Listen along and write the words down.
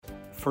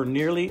For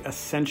nearly a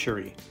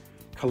century,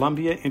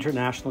 Columbia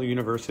International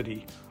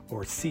University,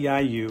 or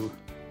CIU,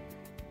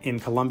 in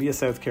Columbia,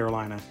 South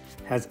Carolina,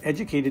 has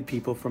educated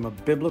people from a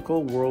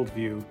biblical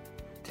worldview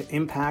to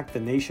impact the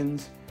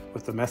nations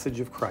with the message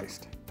of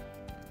Christ.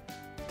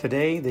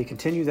 Today, they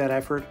continue that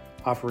effort,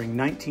 offering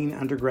 19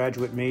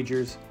 undergraduate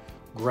majors,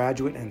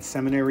 graduate and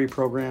seminary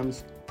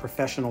programs,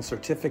 professional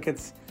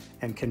certificates,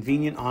 and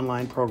convenient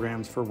online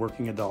programs for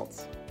working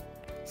adults.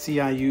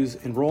 CIU's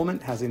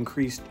enrollment has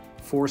increased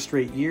 4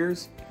 straight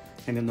years,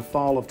 and in the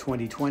fall of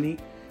 2020,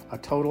 a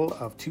total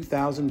of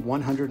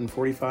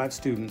 2,145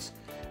 students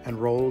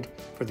enrolled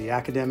for the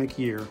academic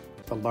year,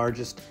 the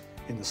largest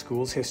in the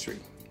school's history.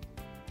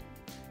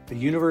 The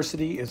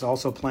university is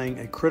also playing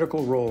a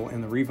critical role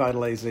in the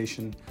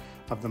revitalization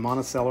of the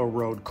Monticello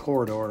Road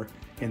corridor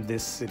in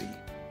this city.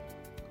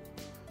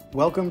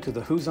 Welcome to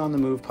the Who's on the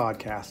Move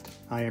podcast.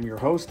 I am your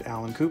host,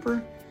 Alan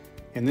Cooper.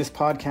 In this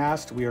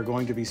podcast, we are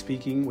going to be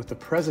speaking with the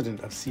president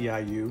of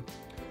CIU,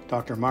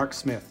 Dr. Mark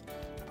Smith,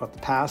 about the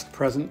past,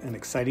 present, and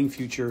exciting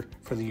future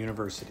for the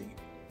university.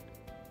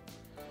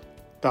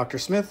 Dr.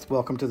 Smith,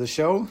 welcome to the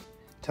show.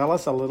 Tell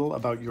us a little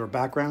about your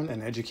background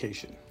and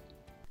education.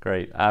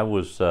 Great. I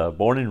was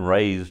born and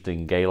raised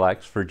in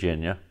Galax,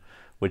 Virginia,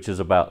 which is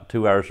about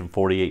 2 hours and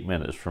 48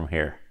 minutes from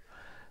here.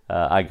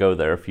 I go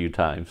there a few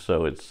times,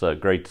 so it's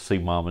great to see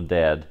Mom and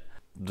Dad.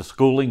 The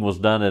schooling was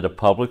done at a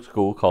public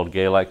school called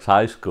Galax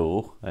High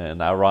School,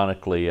 and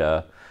ironically,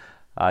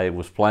 I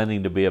was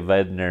planning to be a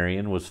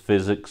veterinarian, was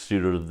physics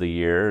student of the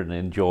year, and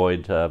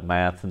enjoyed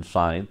math and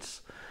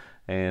science.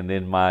 And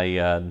in my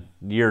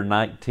year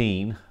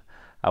 19,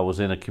 I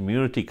was in a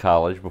community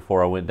college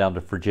before I went down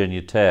to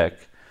Virginia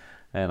Tech,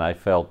 and I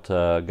felt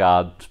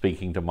God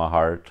speaking to my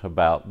heart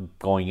about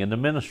going into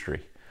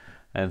ministry.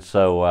 And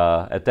so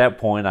at that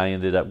point, I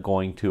ended up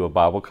going to a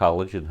Bible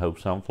college in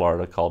Hobe Sound,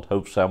 Florida, called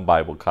Hobe Sound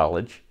Bible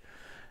College.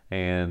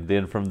 And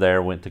then from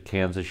there, went to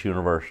Kansas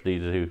University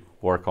to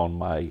work on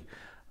my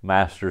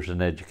master's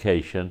in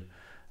education,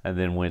 and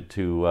then went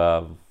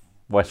to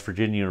West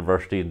Virginia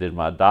University and did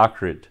my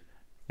doctorate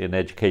in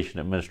education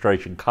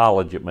administration,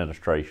 college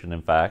administration,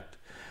 in fact.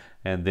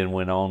 And then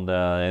went on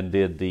and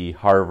did the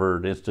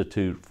Harvard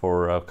Institute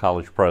for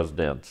College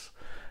Presidents.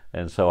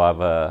 And so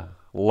I've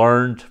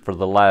learned for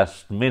the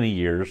last many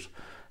years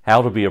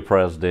how to be a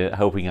president,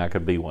 hoping I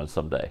could be one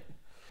someday.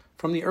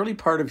 From the early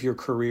part of your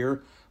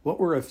career, what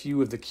were a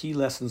few of the key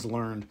lessons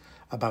learned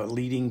about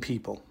leading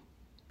people?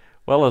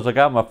 Well, as I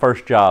got my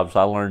first jobs,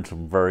 I learned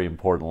some very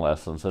important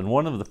lessons. And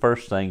one of the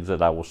first things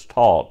that I was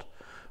taught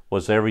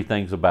was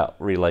everything's about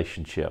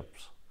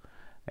relationships.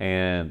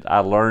 And I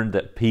learned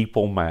that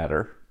people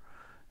matter.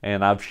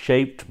 And I've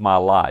shaped my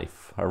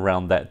life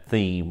around that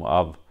theme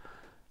of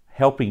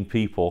helping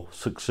people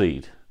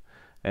succeed.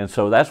 And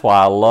so that's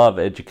why I love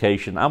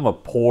education. I'm a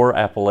poor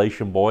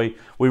Appalachian boy.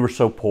 We were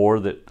so poor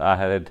that I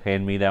had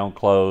hand-me-down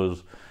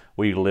clothes.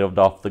 We lived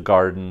off the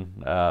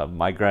garden.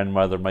 My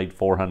grandmother made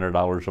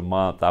 $400 a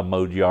month. I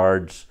mowed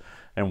yards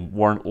and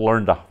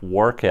learned a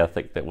work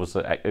ethic that was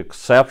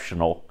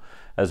exceptional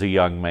as a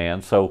young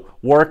man. So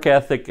work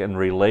ethic and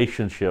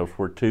relationships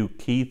were two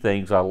key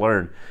things I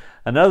learned.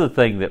 Another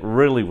thing that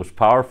really was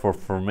powerful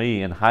for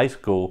me in high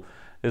school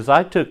is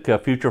I took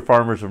Future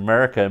Farmers of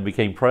America and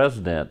became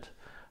president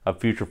of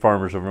Future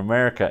Farmers of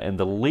America. And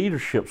the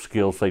leadership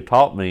skills they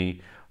taught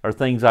me are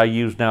things I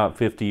use now at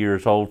 50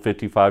 years old,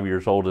 55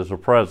 years old as a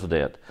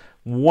president.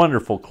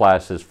 Wonderful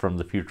classes from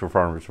the Future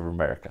Farmers of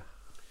America.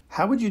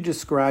 How would you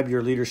describe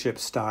your leadership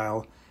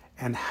style,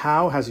 and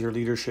how has your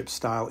leadership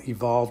style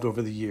evolved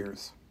over the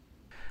years?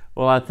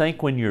 Well, I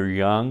think when you're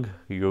young,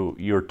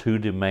 you're too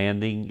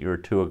demanding, you're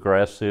too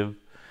aggressive,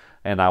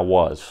 and I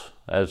was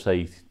as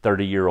a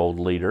 30-year-old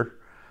leader.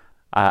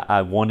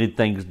 I wanted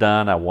things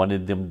done, I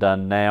wanted them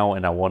done now,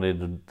 and I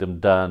wanted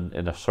them done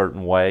in a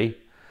certain way.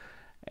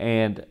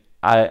 And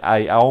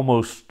I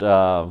almost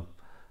drove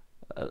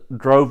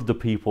the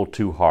people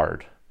too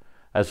hard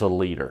as a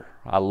leader.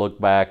 I look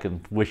back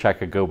and wish I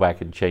could go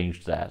back and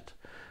change that.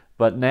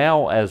 But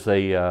now as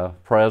a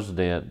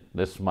president,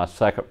 this is my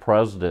second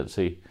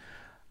presidency,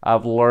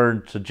 I've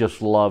learned to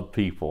just love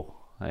people.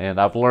 And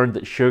I've learned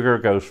that sugar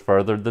goes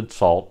further than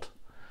salt.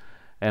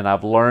 And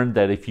I've learned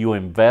that if you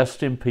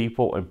invest in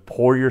people and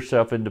pour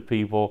yourself into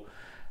people,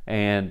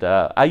 and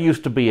I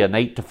used to be an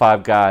 8 to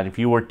 5 guy, and if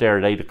you weren't there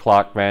at 8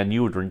 o'clock, man,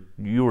 you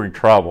were in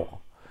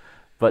trouble.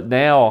 But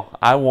now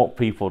I want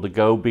people to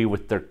go be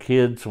with their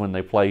kids when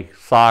they play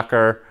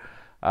soccer.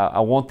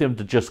 I want them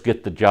to just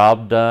get the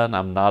job done.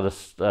 I'm not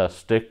a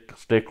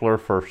stickler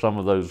for some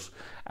of those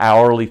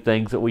hourly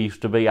things that we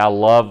used to be. I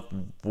love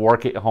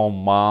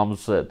work-at-home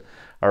moms that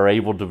are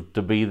able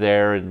to be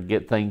there and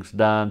get things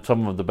done.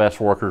 Some of the best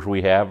workers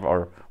we have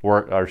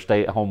are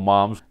stay-at-home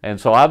moms. And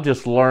so I've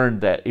just learned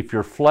that if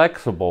you're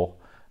flexible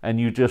and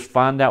you just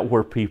find out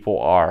where people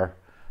are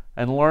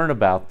and learn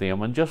about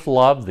them and just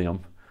love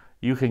them,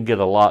 you can get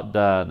a lot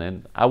done.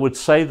 And I would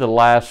say the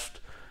last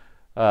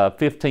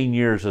 15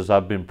 years as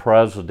I've been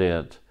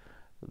president,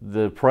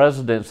 the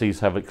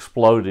presidencies have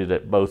exploded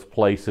at both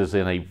places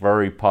in a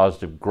very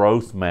positive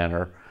growth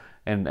manner.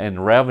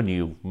 and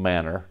revenue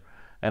manner.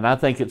 And I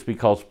think it's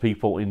because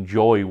people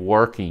enjoy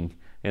working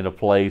in a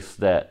place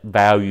that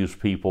values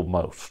people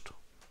most.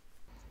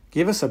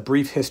 Give us a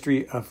brief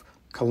history of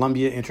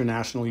Columbia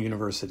International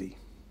University.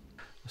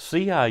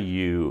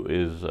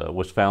 CIU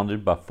was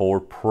founded by 4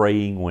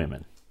 praying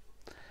women.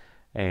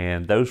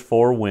 And those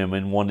 4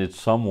 women wanted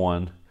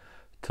someone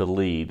to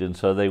lead. And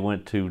so they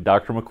went to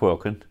Dr.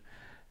 McQuilkin,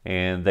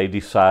 and they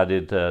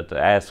decided to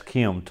ask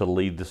him to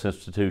lead this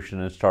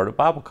institution and start a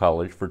Bible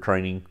college for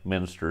training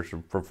ministers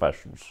and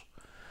professionals.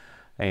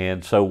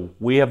 And so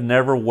we have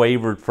never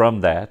wavered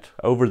from that.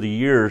 Over the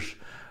years,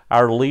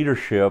 our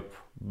leadership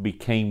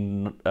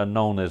became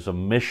known as a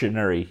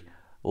missionary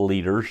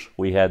leaders.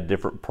 We had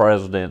different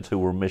presidents who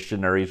were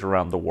missionaries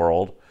around the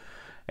world.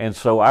 And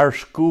so our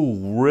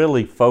school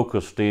really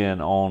focused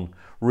in on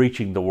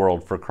reaching the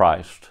world for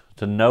Christ,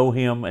 to know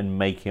Him and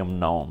make Him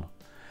known.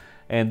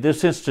 And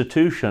this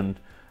institution,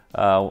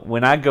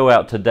 when I go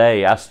out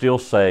today, I still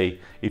say,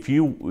 if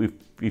you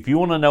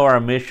want to know our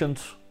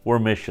missions, we're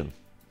mission.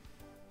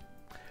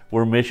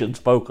 We're missions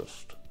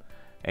focused.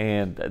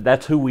 And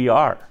that's who we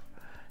are.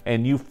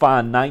 And you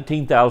find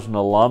 19,000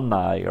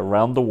 alumni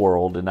around the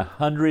world in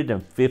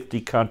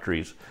 150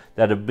 countries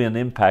that have been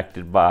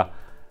impacted by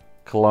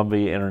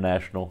Columbia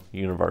International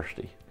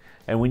University.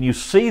 And when you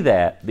see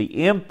that,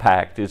 the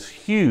impact is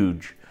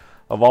huge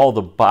of all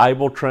the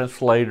Bible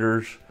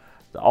translators,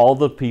 all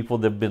the people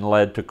that have been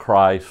led to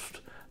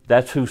Christ.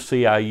 That's who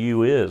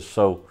CIU is.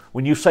 So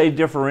when you say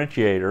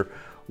differentiator,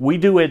 we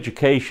do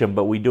education,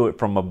 but we do it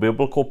from a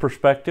biblical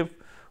perspective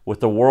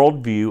with a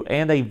worldview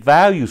and a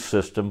value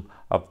system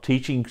of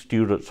teaching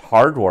students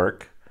hard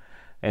work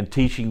and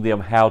teaching them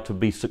how to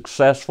be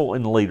successful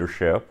in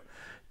leadership,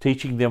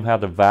 teaching them how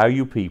to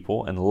value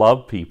people and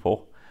love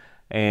people,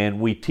 and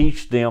we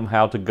teach them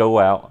how to go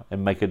out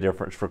and make a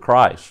difference for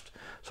Christ.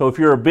 So if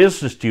you're a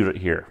business student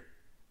here,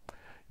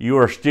 you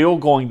are still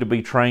going to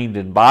be trained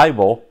in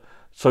Bible,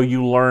 so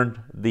you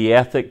learn the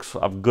ethics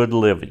of good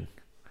living.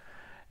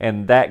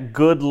 And that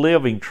good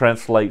living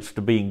translates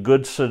to being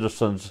good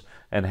citizens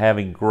and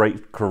having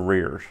great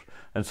careers.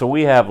 And so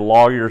we have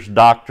lawyers,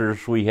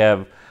 doctors, we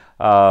have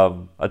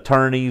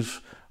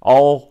attorneys,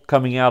 all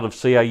coming out of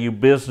CIU,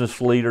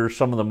 business leaders.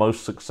 Some of the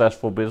most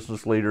successful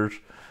business leaders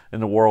in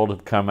the world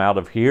have come out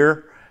of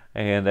here.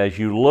 And as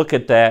you look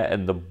at that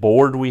and the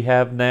board we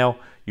have now,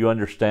 you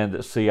understand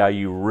that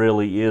CIU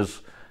really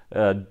is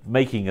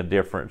making a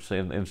difference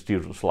in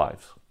students'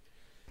 lives.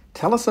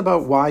 Tell us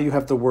about why you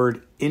have the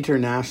word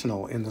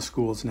international in the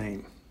school's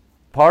name.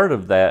 Part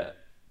of that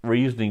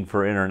reasoning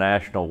for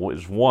international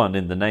is, one,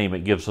 in the name,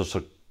 it gives us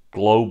a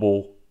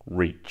global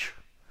reach.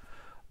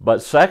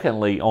 But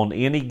secondly, on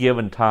any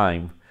given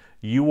time,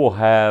 you will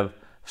have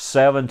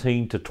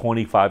 17 to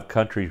 25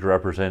 countries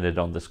represented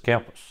on this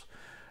campus.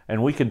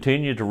 And we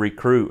continue to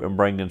recruit and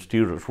bring in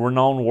students. We're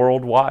known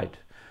worldwide.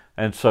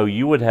 And so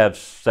you would have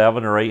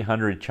 700 or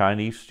 800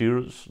 Chinese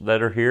students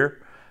that are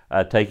here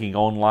taking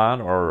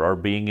online or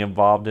being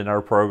involved in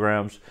our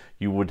programs.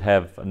 You would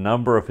have a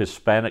number of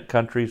Hispanic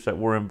countries that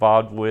we're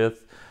involved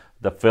with,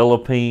 the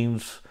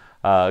Philippines,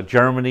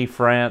 Germany,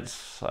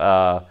 France,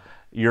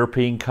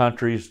 European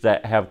countries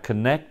that have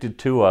connected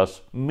to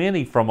us,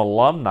 many from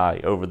alumni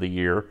over the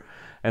year.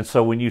 And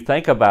so when you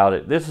think about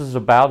it, this is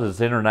about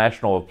as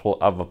international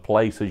of a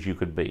place as you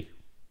could be.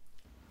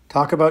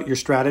 Talk about your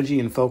strategy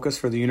and focus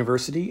for the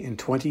university in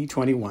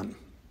 2021.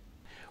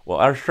 Well,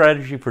 our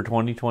strategy for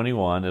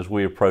 2021, as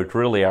we approach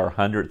really our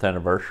 100th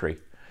anniversary,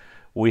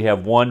 we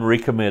have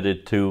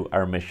recommitted to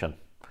our mission,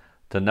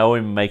 to know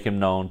Him, make Him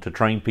known, to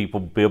train people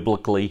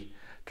biblically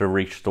to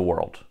reach the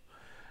world.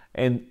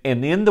 And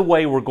in the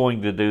way we're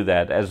going to do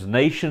that, as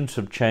nations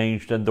have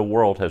changed and the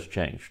world has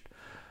changed,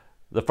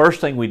 the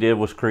first thing we did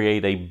was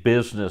create a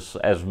business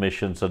as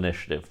missions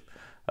initiative.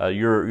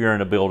 You're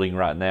in a building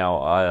right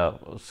now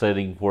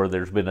sitting where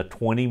there's been a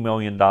 $20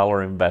 million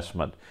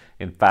investment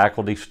in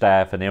faculty,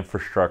 staff, and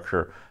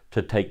infrastructure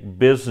to take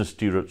business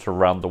students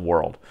around the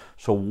world.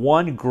 So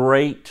one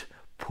great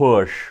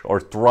push or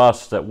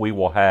thrust that we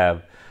will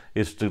have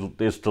is to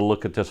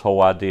look at this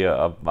whole idea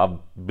of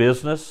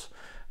business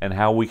and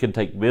how we can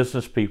take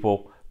business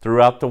people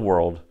throughout the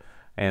world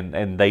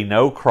and they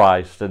know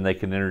Christ and they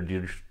can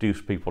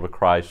introduce people to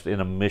Christ in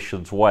a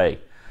missions way.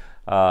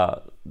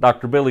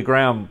 Dr. Billy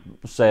Graham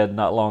said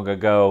not long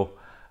ago,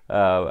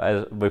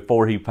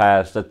 before he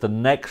passed, that the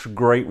next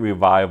great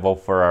revival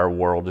for our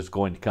world is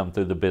going to come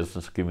through the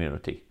business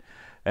community.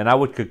 And I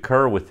would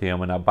concur with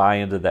him, and I buy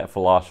into that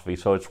philosophy.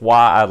 So it's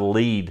why I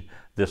lead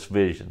this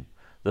vision.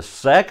 The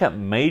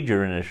second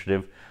major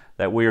initiative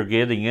that we are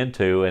getting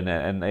into,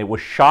 and it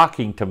was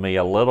shocking to me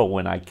a little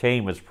when I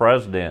came as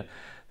president,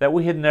 that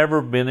we had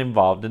never been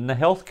involved in the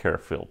healthcare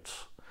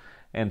fields.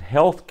 And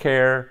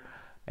healthcare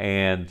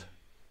and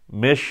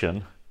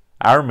mission,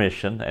 our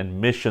mission and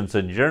missions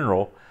in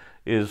general,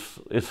 is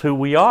who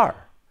we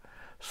are.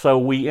 So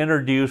we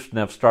introduced and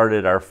have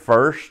started our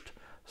first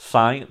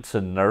science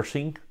and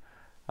nursing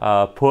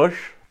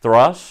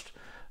thrust.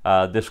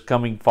 This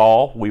coming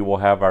fall, we will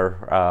have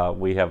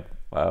we have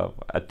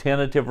a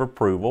tentative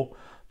approval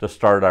to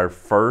start our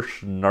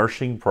first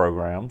nursing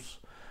programs,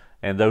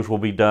 and those will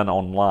be done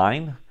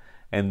online.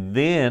 And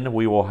then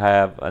we will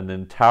have an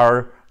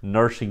entire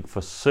nursing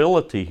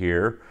facility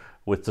here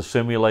with the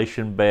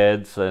simulation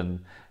beds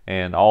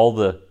and all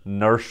the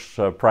nurse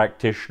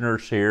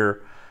practitioners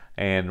here.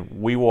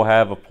 And we will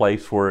have a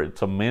place where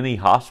it's a mini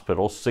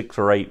hospital, 6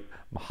 or 8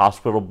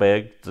 hospital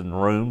beds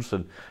and rooms,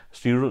 and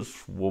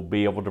students will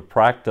be able to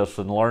practice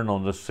and learn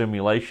on the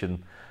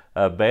simulation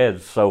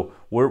beds. So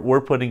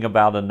we're putting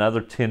about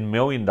another $10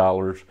 million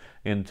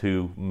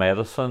into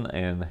medicine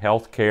and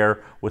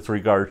healthcare with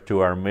regards to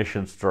our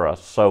missions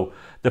trust. So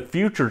the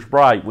future's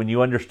bright when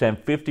you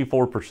understand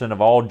 54%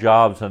 of all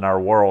jobs in our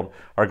world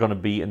are going to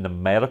be in the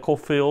medical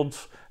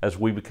fields as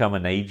we become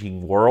an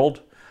aging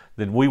world.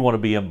 Then we want to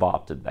be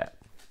involved in that.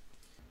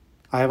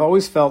 I have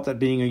always felt that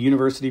being a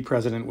university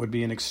president would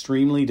be an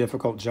extremely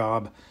difficult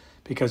job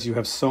because you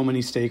have so many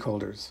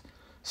stakeholders: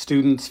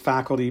 students,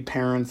 faculty,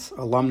 parents,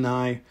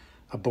 alumni,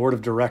 a board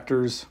of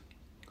directors.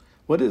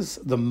 What is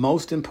the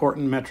most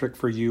important metric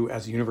for you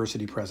as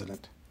university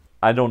president?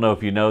 I don't know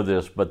if you know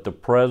this, but the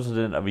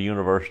president of a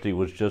university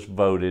was just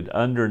voted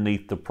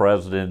underneath the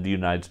president of the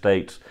United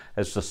States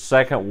as the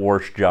second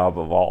worst job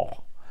of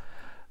all.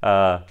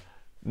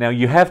 Now,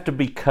 you have to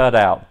be cut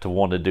out to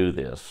want to do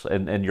this,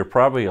 and you're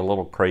probably a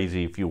little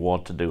crazy if you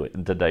want to do it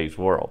in today's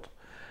world.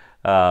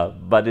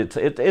 But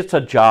it's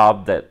a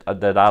job that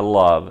I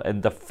love,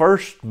 and the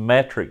first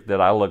metric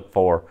that I look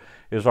for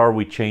is, are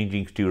we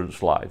changing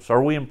students' lives?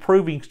 Are we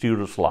improving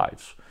students'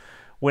 lives?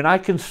 When I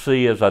can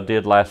see, as I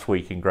did last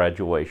week in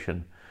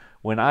graduation,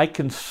 when I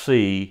can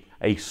see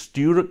a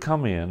student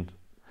come in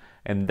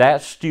and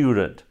that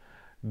student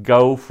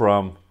go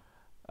from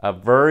a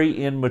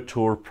very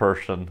immature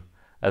person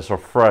as a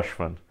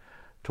freshman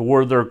to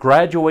where they're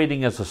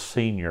graduating as a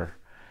senior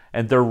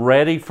and they're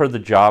ready for the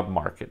job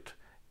market.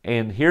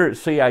 And here at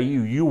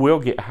CIU, you will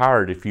get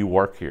hired if you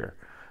work here.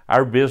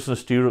 Our business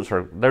students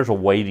there's a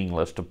waiting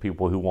list of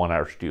people who want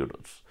our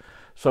students.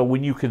 So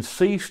when you can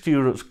see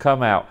students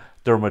come out,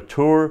 they're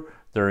mature,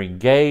 they're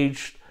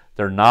engaged,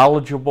 they're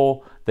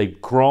knowledgeable,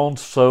 they've grown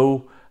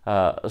so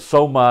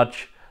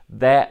much,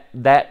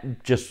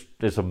 that just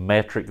is a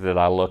metric that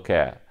I look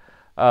at.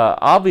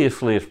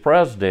 Obviously, as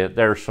president,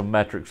 there are some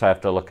metrics I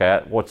have to look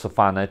at. What's the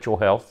financial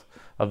health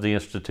of the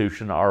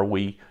institution? Are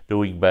we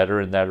doing better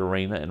in that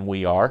arena? And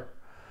we are.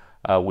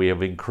 We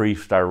have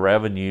increased our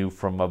revenue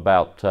from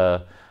about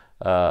a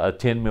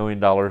 $10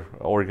 million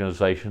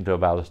organization to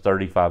about a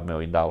 $35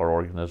 million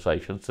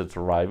organization since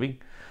arriving.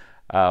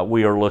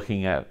 We are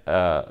looking at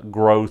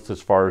growth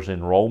as far as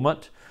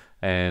enrollment,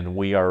 and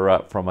we are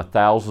up from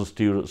 1,000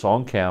 students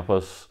on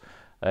campus,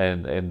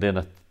 and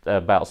then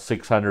about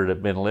 600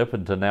 at Ben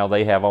Lippen to now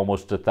they have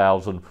almost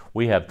 1,000.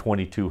 We have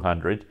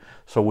 2,200.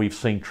 So we've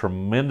seen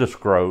tremendous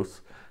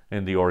growth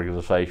in the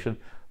organization.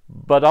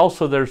 But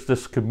also there's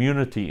this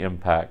community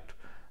impact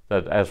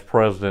that as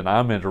president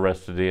I'm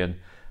interested in.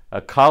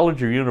 A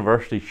college or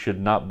university should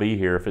not be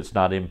here if it's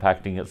not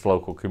impacting its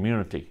local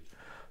community.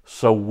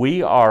 So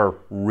we are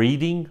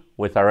reading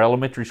with our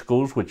elementary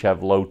schools, which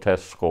have low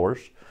test scores.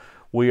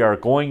 We are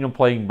going and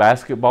playing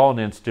basketball and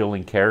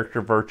instilling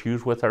character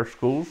virtues with our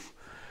schools.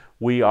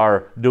 We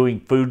are doing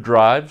food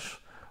drives.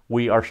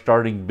 We are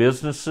starting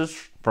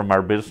businesses from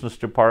our business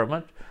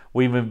department.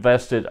 We've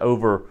invested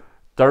over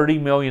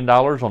 $30 million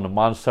on the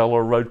Monticello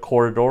Road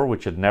corridor,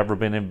 which had never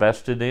been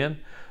invested in.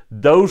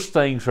 Those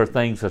things are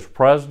things as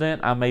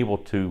president I'm able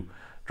to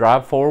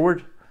drive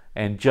forward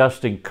and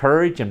just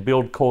encourage and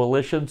build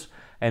coalitions.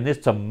 And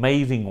it's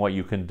amazing what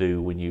you can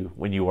do when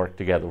you work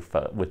together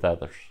with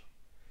others.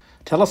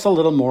 Tell us a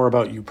little more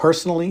about you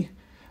personally.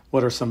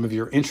 What are some of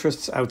your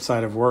interests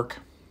outside of work?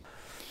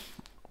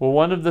 Well,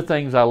 one of the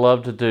things I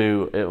love to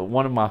do,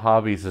 one of my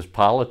hobbies is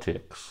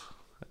politics.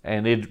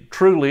 And it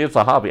truly is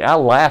a hobby. I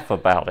laugh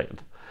about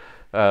it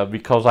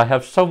because I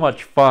have so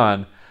much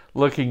fun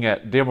looking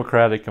at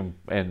Democratic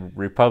and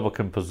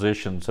Republican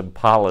positions and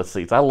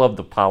policies. I love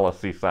the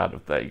policy side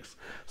of things.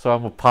 So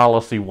I'm a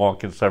policy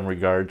wonk in some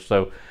regards.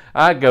 So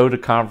I go to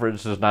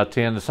conferences and I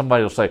attend, and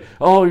somebody will say,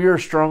 oh, you're a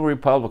strong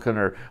Republican,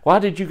 or why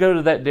did you go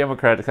to that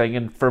Democratic thing?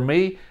 And for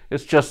me,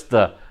 it's just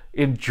the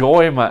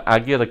enjoyment I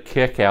get a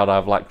kick out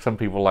of. Like some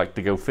people like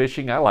to go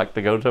fishing, I like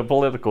to go to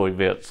political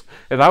events.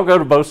 And I'll go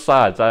to both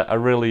sides. I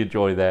really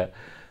enjoy that.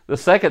 The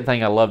second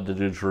thing I love to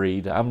do is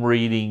read. I'm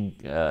reading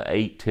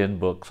 8-10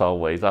 books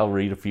always. I'll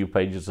read a few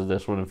pages of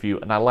this one,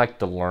 and I like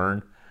to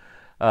learn.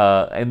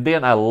 And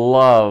then I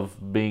love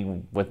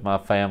being with my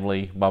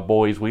family, my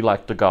boys. We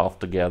like to golf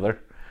together,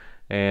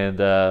 and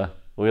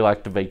we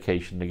like to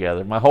vacation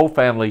together. My whole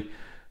family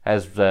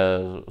has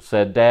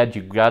said, Dad,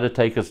 you've got to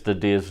take us to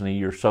Disney.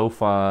 You're so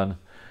fun.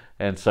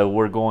 And so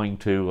we're going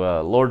to,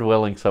 Lord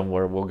willing,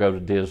 somewhere. We'll go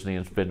to Disney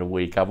and spend a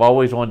week. I've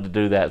always wanted to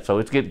do that, so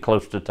it's getting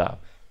close to time.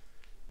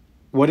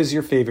 What is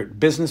your favorite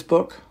business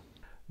book?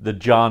 The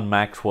John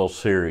Maxwell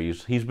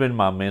series. He's been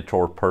my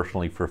mentor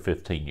personally for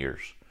 15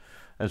 years.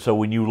 And so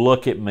when you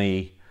look at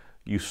me,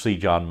 you see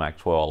John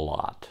Maxwell a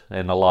lot.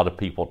 And a lot of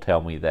people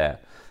tell me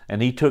that.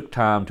 And he took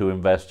time to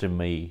invest in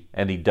me,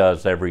 and he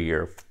does every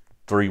year,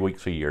 3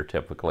 weeks a year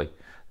typically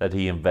that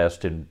he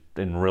invests in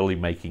really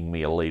making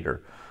me a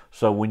leader.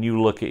 So when you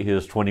look at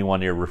his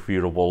 21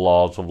 Irrefutable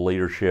Laws of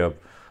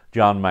Leadership,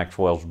 John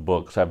Maxwell's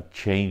books have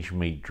changed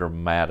me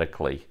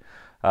dramatically.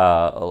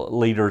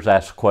 Leaders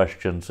Ask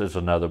Questions is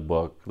another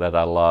book that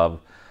I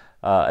love.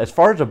 As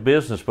far as a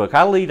business book,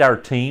 I lead our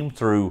team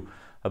through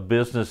a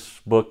business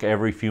book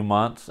every few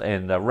months,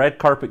 and Red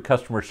Carpet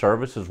Customer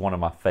Service is one of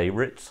my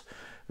favorites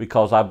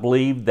because I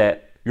believe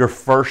that your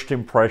first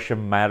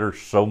impression matters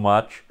so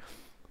much.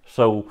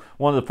 So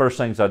one of the first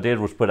things I did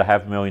was put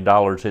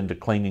 $500,000 into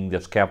cleaning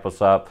this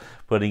campus up,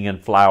 putting in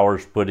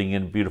flowers, putting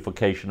in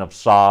beautification of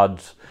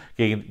sods,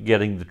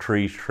 getting the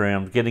trees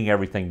trimmed, getting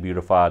everything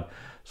beautified.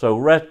 So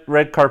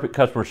red Carpet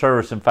Customer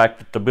Service, in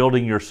fact, the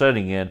building you're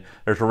sitting in,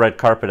 there's a red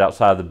carpet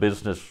outside the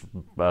business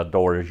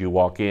door as you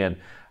walk in.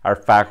 Our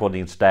faculty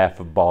and staff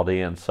have bought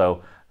in.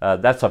 So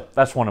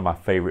that's one of my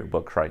favorite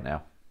books right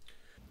now.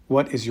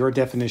 What is your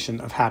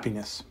definition of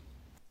happiness?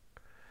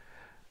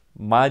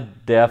 My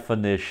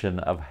definition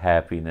of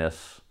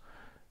happiness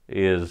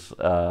is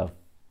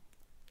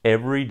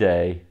every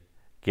day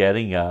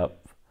getting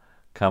up,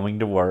 coming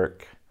to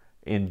work,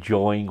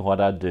 enjoying what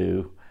I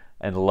do,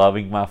 and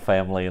loving my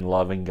family and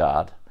loving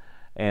God.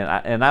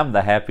 And I'm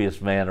the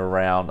happiest man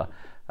around.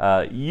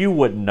 You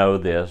wouldn't know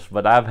this,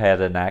 but I've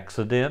had an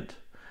accident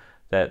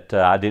that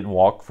I didn't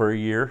walk for a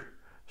year.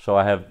 So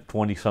I have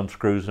 20-some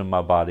screws in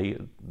my body.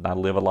 I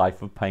live a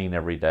life of pain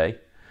every day.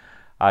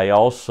 I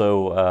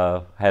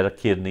also had a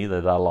kidney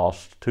that I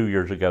lost 2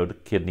 years ago to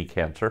kidney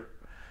cancer.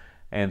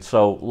 And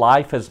so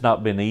life has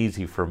not been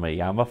easy for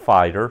me. I'm a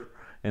fighter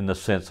in the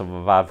sense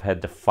of I've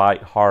had to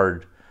fight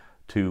hard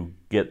to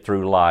get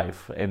through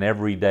life, and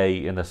every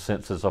day in a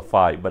sense is a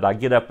fight. But I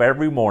get up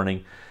every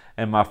morning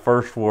and my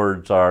first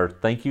words are,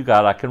 thank you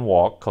God I can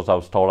walk, because I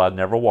was told I'd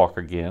never walk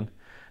again.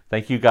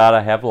 Thank you God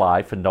I have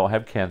life and don't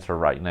have cancer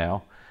right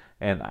now.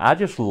 And I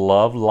just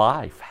love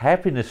life.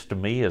 Happiness to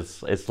me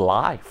is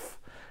life,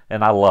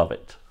 and I love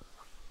it.